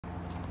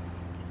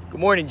Good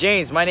morning,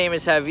 James. My name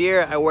is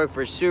Javier. I work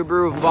for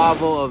Subaru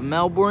Volvo of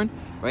Melbourne,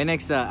 right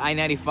next to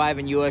I-95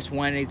 and US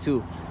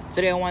 182.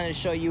 Today I wanted to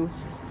show you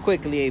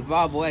quickly a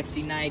Volvo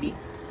XC90.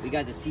 We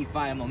got the T5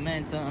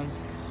 Momentums,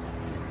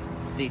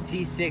 the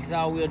T6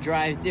 all-wheel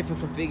drives,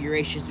 different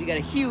configurations. We got a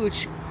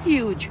huge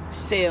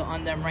sale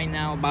on them right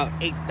now, about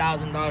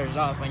 $8,000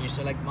 off on your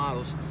select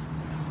models.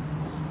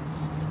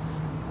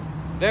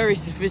 Very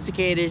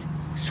sophisticated,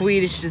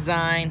 Swedish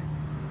design.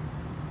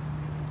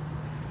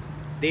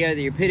 They are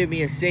the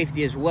epitome of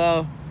safety as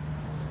well.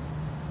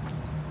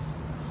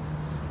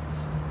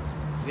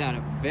 We got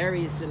a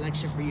various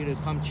selection for you to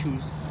come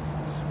choose.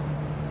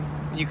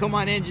 When you come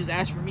on in, just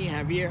ask for me,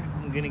 Javier.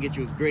 I'm gonna get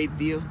you a great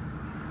deal.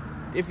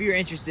 If you're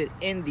interested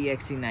in the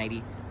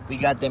XC90, we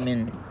got them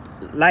in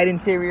light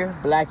interior,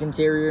 black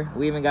interior.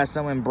 We even got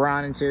some in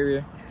brown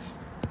interior.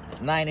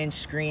 9-inch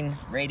screen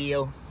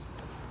radio.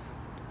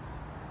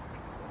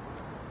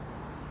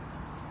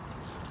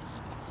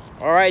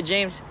 All right,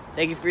 James.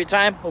 Thank you for your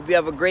time. Hope you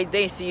have a great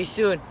day. See you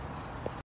soon.